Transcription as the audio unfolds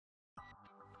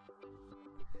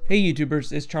Hey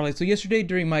YouTubers, it's Charlie. So yesterday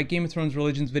during my Game of Thrones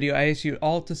Religions video, I asked you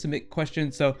all to submit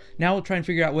questions, so now we'll try and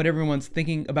figure out what everyone's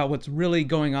thinking about what's really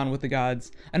going on with the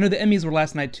gods. I know the Emmys were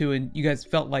last night too, and you guys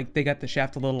felt like they got the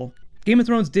shaft a little. Game of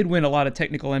Thrones did win a lot of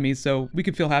technical Emmys, so we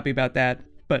could feel happy about that.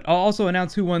 But I'll also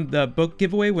announce who won the book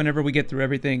giveaway whenever we get through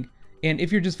everything. And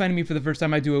if you're just finding me for the first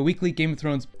time, I do a weekly Game of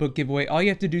Thrones book giveaway. All you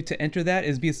have to do to enter that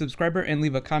is be a subscriber and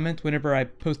leave a comment whenever I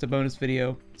post a bonus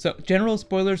video. So, general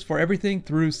spoilers for everything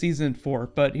through Season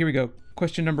 4, but here we go.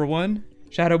 Question number 1.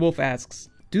 Shadow Wolf asks,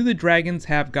 do the dragons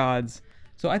have gods?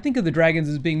 So I think of the dragons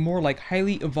as being more like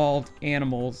highly evolved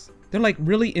animals. They're like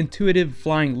really intuitive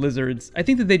flying lizards. I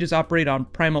think that they just operate on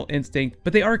primal instinct,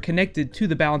 but they are connected to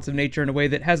the balance of nature in a way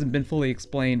that hasn't been fully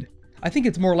explained. I think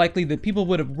it's more likely that people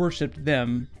would have worshipped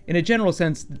them. In a general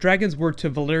sense, dragons were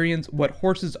to Valyrians what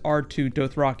horses are to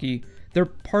Dothraki. They're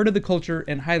part of the culture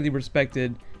and highly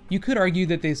respected. You could argue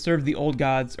that they serve the old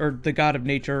gods, or the god of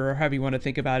nature, or however you want to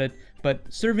think about it, but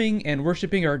serving and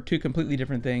worshipping are two completely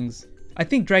different things. I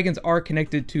think dragons are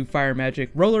connected to fire magic.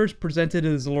 Roller's presented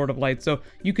as the Lord of Light, so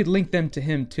you could link them to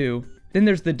him too. Then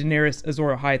there's the Daenerys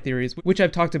Azor Ahai theories, which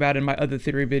I've talked about in my other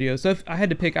theory videos, so if I had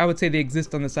to pick, I would say they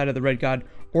exist on the side of the Red God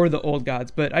or the Old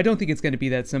Gods, but I don't think it's going to be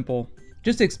that simple.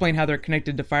 Just to explain how they're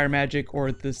connected to fire magic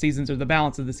or the seasons or the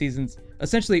balance of the seasons,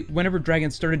 essentially whenever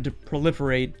dragons started to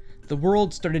proliferate, the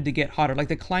world started to get hotter, like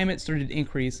the climate started to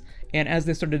increase, and as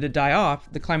they started to die off,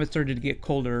 the climate started to get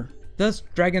colder. Thus,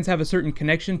 dragons have a certain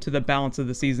connection to the balance of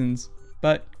the seasons.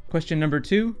 But, question number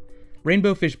 2,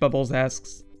 Rainbow Fish Bubbles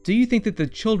asks, do you think that the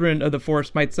children of the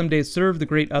Forest might someday serve the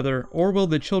Great Other, or will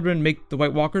the children make the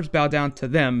White Walkers bow down to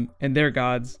them and their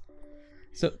gods?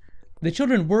 So, the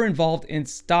children were involved in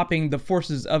stopping the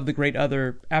forces of the Great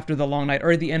Other after the Long Night,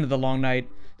 or at the end of the Long Night,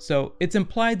 so it's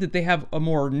implied that they have a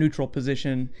more neutral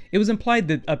position. It was implied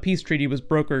that a peace treaty was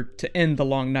brokered to end the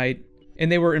Long Night,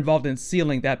 and they were involved in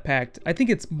sealing that pact. I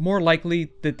think it's more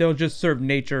likely that they'll just serve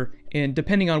nature, and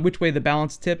depending on which way the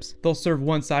balance tips, they'll serve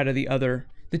one side or the other.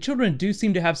 The children do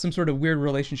seem to have some sort of weird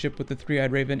relationship with the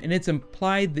Three-Eyed Raven, and it's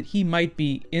implied that he might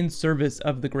be in service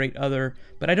of the Great Other,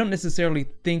 but I don't necessarily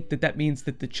think that that means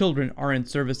that the children are in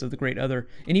service of the Great Other,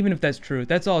 and even if that's true,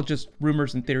 that's all just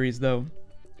rumors and theories though.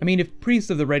 I mean, if priests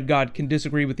of the Red God can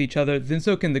disagree with each other, then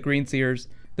so can the Greenseers.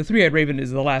 The Three-Eyed Raven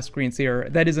is the last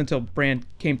Greenseer, that is until Bran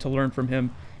came to learn from him.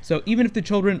 So even if the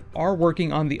children are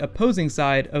working on the opposing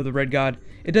side of the Red God,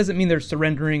 it doesn't mean they're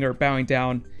surrendering or bowing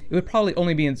down. It would probably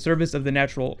only be in service of the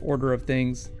natural order of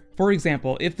things. For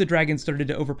example, if the dragons started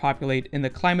to overpopulate and the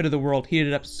climate of the world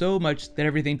heated up so much that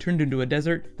everything turned into a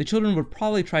desert, the children would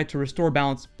probably try to restore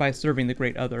balance by serving the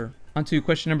Great Other. On to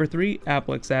question number 3,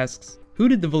 Applix asks, who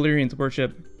did the Valyrians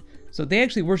worship? So they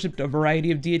actually worshipped a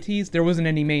variety of deities, there wasn't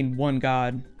any main one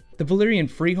god. The Valyrian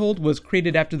Freehold was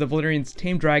created after the Valyrians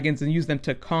tamed dragons and used them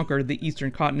to conquer the eastern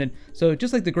continent, so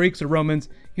just like the Greeks or Romans,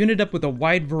 you ended up with a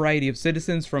wide variety of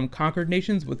citizens from conquered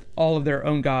nations with all of their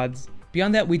own gods.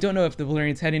 Beyond that, we don't know if the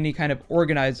Valyrians had any kind of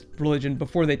organized religion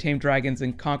before they tamed dragons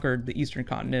and conquered the eastern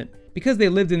continent. Because they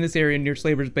lived in this area near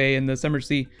Slaver's Bay and the Summer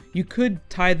Sea, you could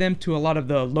tie them to a lot of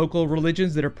the local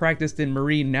religions that are practiced in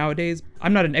Meereen nowadays.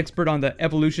 I'm not an expert on the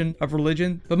evolution of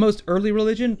religion, but most early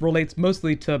religion relates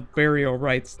mostly to burial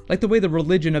rites, like the way the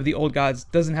religion of the old gods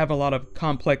doesn't have a lot of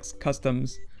complex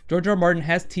customs. George R. R. Martin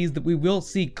has teased that we will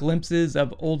see glimpses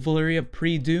of old Valyria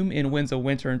pre-Doom in Winds of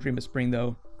Winter and Dream of Spring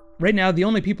though. Right now, the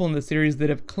only people in the series that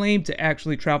have claimed to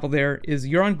actually travel there is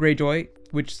Euron Greyjoy,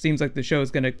 which seems like the show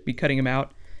is going to be cutting him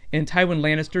out, and Tywin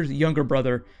Lannister's younger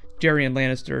brother, Jaerion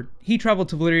Lannister. He traveled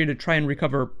to Valyria to try and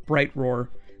recover Bright Roar.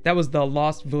 That was the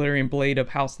lost Valyrian blade of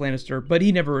House Lannister, but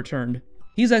he never returned.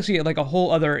 He's actually like a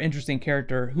whole other interesting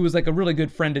character who was like a really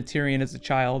good friend to Tyrion as a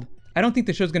child. I don't think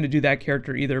the show's going to do that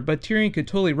character either, but Tyrion could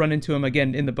totally run into him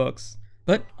again in the books.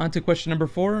 But on to question number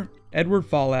 4, Edward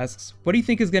Fall asks, what do you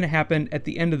think is going to happen at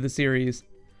the end of the series?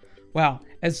 Wow,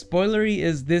 as spoilery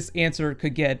as this answer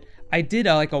could get, I did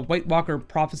like a White Walker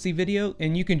prophecy video,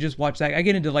 and you can just watch that. I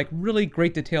get into like really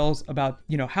great details about,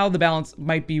 how the balance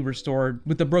might be restored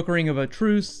with the brokering of a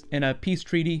truce and a peace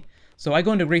treaty. So I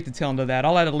go into great detail into that.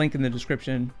 I'll add a link in the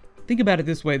description. Think about it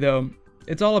this way though,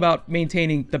 it's all about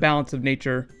maintaining the balance of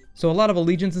nature. So a lot of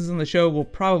allegiances in the show will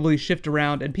probably shift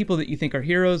around, and people that you think are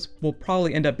heroes will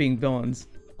probably end up being villains.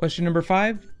 Question number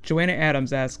 5, Joanna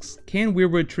Adams asks, can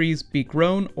weirwood trees be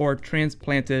grown or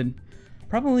transplanted?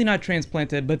 Probably not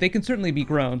transplanted, but they can certainly be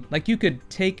grown. Like you could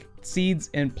take seeds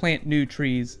and plant new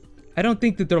trees. I don't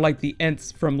think that they're like the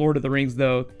Ents from Lord of the Rings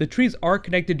though. The trees are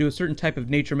connected to a certain type of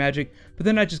nature magic, but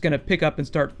they're not just going to pick up and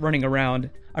start running around.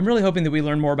 I'm really hoping that we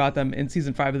learn more about them in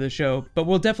season 5 of the show, but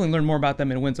we'll definitely learn more about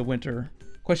them in Winds of Winter.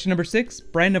 Question number 6,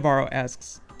 Brian Navarro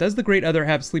asks, does the Great Other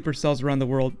have sleeper cells around the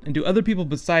world, and do other people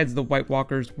besides the White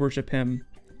Walkers worship him?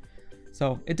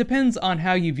 So, it depends on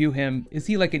how you view him. Is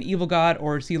he like an evil god,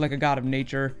 or is he like a god of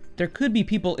nature? There could be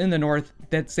people in the north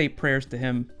that say prayers to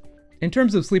him. In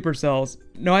terms of sleeper cells,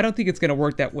 no, I don't think it's going to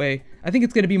work that way. I think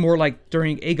it's going to be more like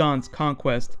during Aegon's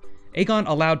conquest. Aegon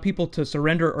allowed people to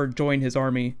surrender or join his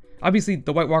army. Obviously,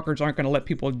 the White Walkers aren't going to let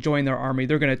people join their army,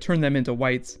 they're going to turn them into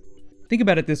whites. Think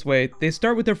about it this way, they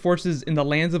start with their forces in the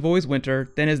lands of Always Winter,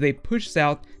 then as they push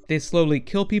south, they slowly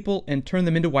kill people and turn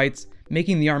them into whites,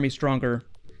 making the army stronger.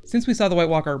 Since we saw the White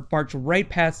Walker march right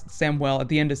past Samwell at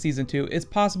the end of Season 2, it's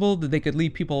possible that they could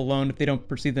leave people alone if they don't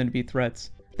perceive them to be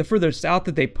threats. The further south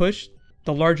that they push,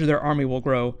 the larger their army will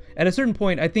grow. At a certain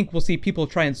point, I think we'll see people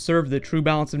try and serve the true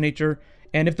balance of nature,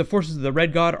 and if the forces of the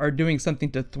Red God are doing something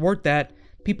to thwart that,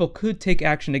 people could take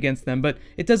action against them, but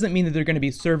it doesn't mean that they're going to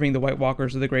be serving the White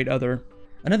Walkers or the Great Other.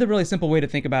 Another really simple way to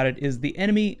think about it is the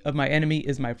enemy of my enemy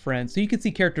is my friend, so you can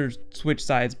see characters switch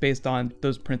sides based on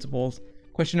those principles.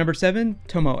 Question number 7,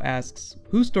 Tomo asks,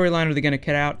 whose storyline are they going to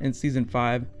cut out in Season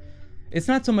 5? It's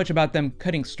not so much about them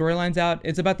cutting storylines out,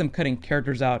 it's about them cutting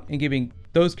characters out and giving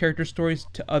those character stories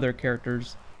to other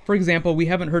characters. For example, we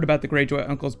haven't heard about the Greyjoy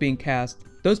uncles being cast.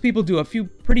 Those people do a few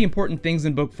pretty important things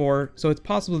in Book 4, so it's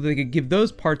possible that they could give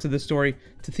those parts of the story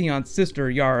to Theon's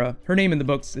sister, Yara. Her name in the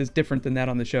books is different than that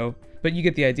on the show, but you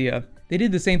get the idea. They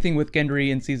did the same thing with Gendry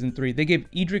in Season 3. They gave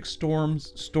Edric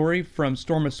Storm's story from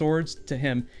Storm of Swords to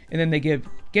him, and then they give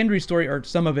Gendry's story, or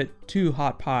some of it, to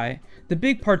Hot Pie. The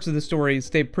big parts of the story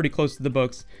stay pretty close to the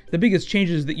books. The biggest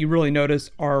changes that you really notice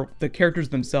are the characters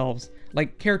themselves.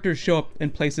 Like, characters show up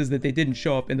in places that they didn't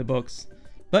show up in the books.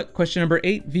 But question number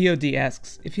 8, VOD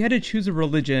asks, if you had to choose a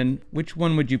religion, which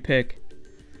one would you pick?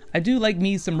 I do like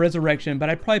me some Resurrection, but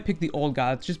I'd probably pick the Old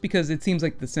Gods just because it seems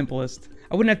like the simplest.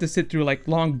 I wouldn't have to sit through like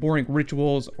long boring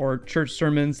rituals or church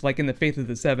sermons like in the Faith of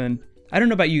the Seven. I don't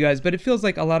know about you guys, but it feels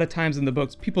like a lot of times in the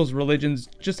books, people's religions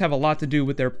just have a lot to do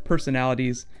with their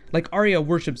personalities. Like Arya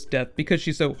worships death because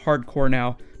she's so hardcore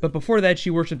now, but before that she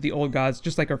worshipped the Old Gods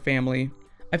just like her family.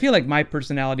 I feel like my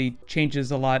personality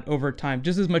changes a lot over time,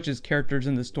 just as much as characters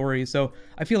in the story, so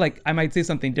I feel like I might say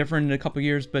something different in a couple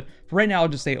years, but for right now I'll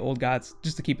just say Old Gods,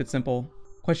 just to keep it simple.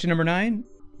 Question number 9,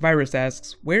 Virus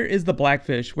asks, where is the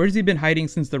Blackfish? Where has he been hiding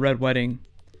since the Red Wedding?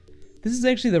 This is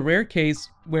actually the rare case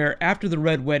where after the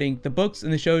Red Wedding, the books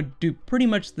and the show do pretty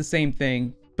much the same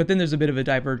thing, but then there's a bit of a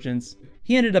divergence.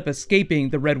 He ended up escaping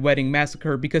the Red Wedding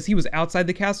massacre because he was outside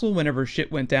the castle whenever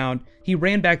shit went down. He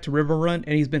ran back to Riverrun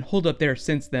and he's been holed up there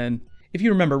since then. If you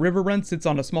remember, Riverrun sits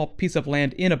on a small piece of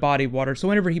land in a body of water, so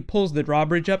whenever he pulls the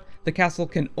drawbridge up, the castle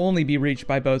can only be reached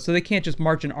by boat, so they can't just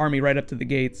march an army right up to the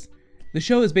gates. The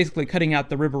show is basically cutting out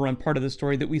the Riverrun part of the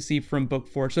story that we see from Book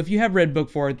 4, so if you have read Book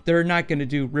 4, they're not going to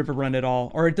do Riverrun at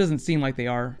all, or it doesn't seem like they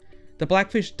are. The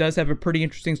Blackfish does have a pretty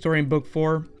interesting story in Book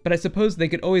 4, but I suppose they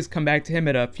could always come back to him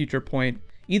at a future point.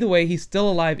 Either way, he's still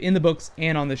alive in the books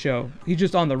and on the show. He's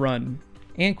just on the run.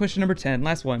 And question number 10,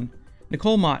 last one.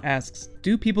 Nicole Mott asks,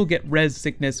 do people get res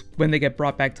sickness when they get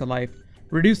brought back to life?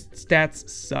 Reduced stats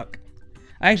suck.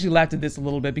 I actually laughed at this a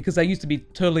little bit because I used to be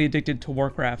totally addicted to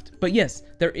Warcraft. But yes,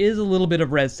 there is a little bit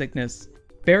of res sickness.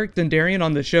 Beric Dondarrion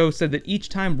on the show said that each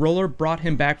time Roller brought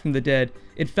him back from the dead,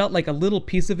 it felt like a little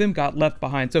piece of him got left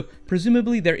behind, so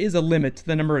presumably there is a limit to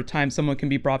the number of times someone can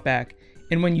be brought back.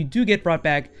 And when you do get brought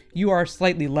back, you are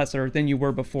slightly lesser than you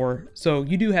were before, so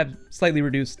you do have slightly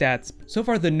reduced stats. So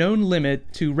far the known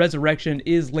limit to resurrection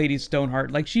is Lady Stoneheart,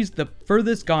 like she's the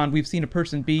furthest gone we've seen a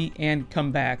person be and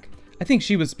come back. I think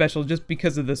she was special just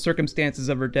because of the circumstances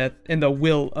of her death and the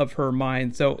will of her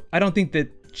mind, so I don't think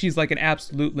that she's like an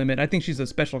absolute limit. I think she's a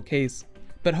special case.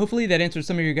 But hopefully that answers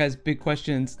some of your guys' big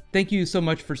questions. Thank you so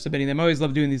much for submitting them. I always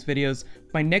love doing these videos.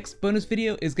 My next bonus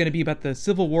video is going to be about the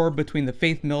civil war between the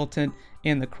Faith Militant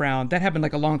and the Crown. That happened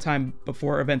like a long time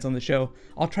before events on the show.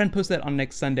 I'll try and post that on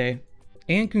next Sunday.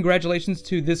 And congratulations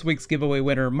to this week's giveaway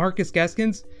winner, Marcus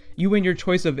Gaskins. You win your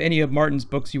choice of any of Martin's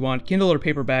books you want, Kindle or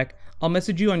paperback. I'll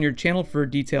message you on your channel for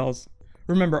details.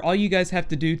 Remember, all you guys have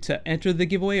to do to enter the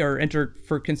giveaway or enter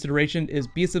for consideration is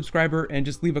be a subscriber and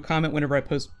just leave a comment whenever I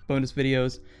post bonus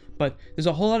videos. But there's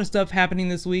a whole lot of stuff happening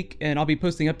this week, and I'll be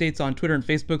posting updates on Twitter and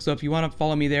Facebook, so if you want to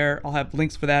follow me there, I'll have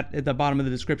links for that at the bottom of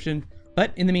the description.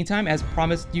 But in the meantime, as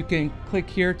promised, you can click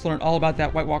here to learn all about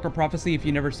that White Walker prophecy if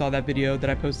you never saw that video that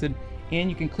I posted, and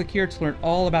you can click here to learn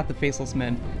all about the Faceless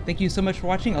Men. Thank you so much for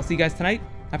watching. I'll see you guys tonight.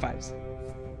 High fives.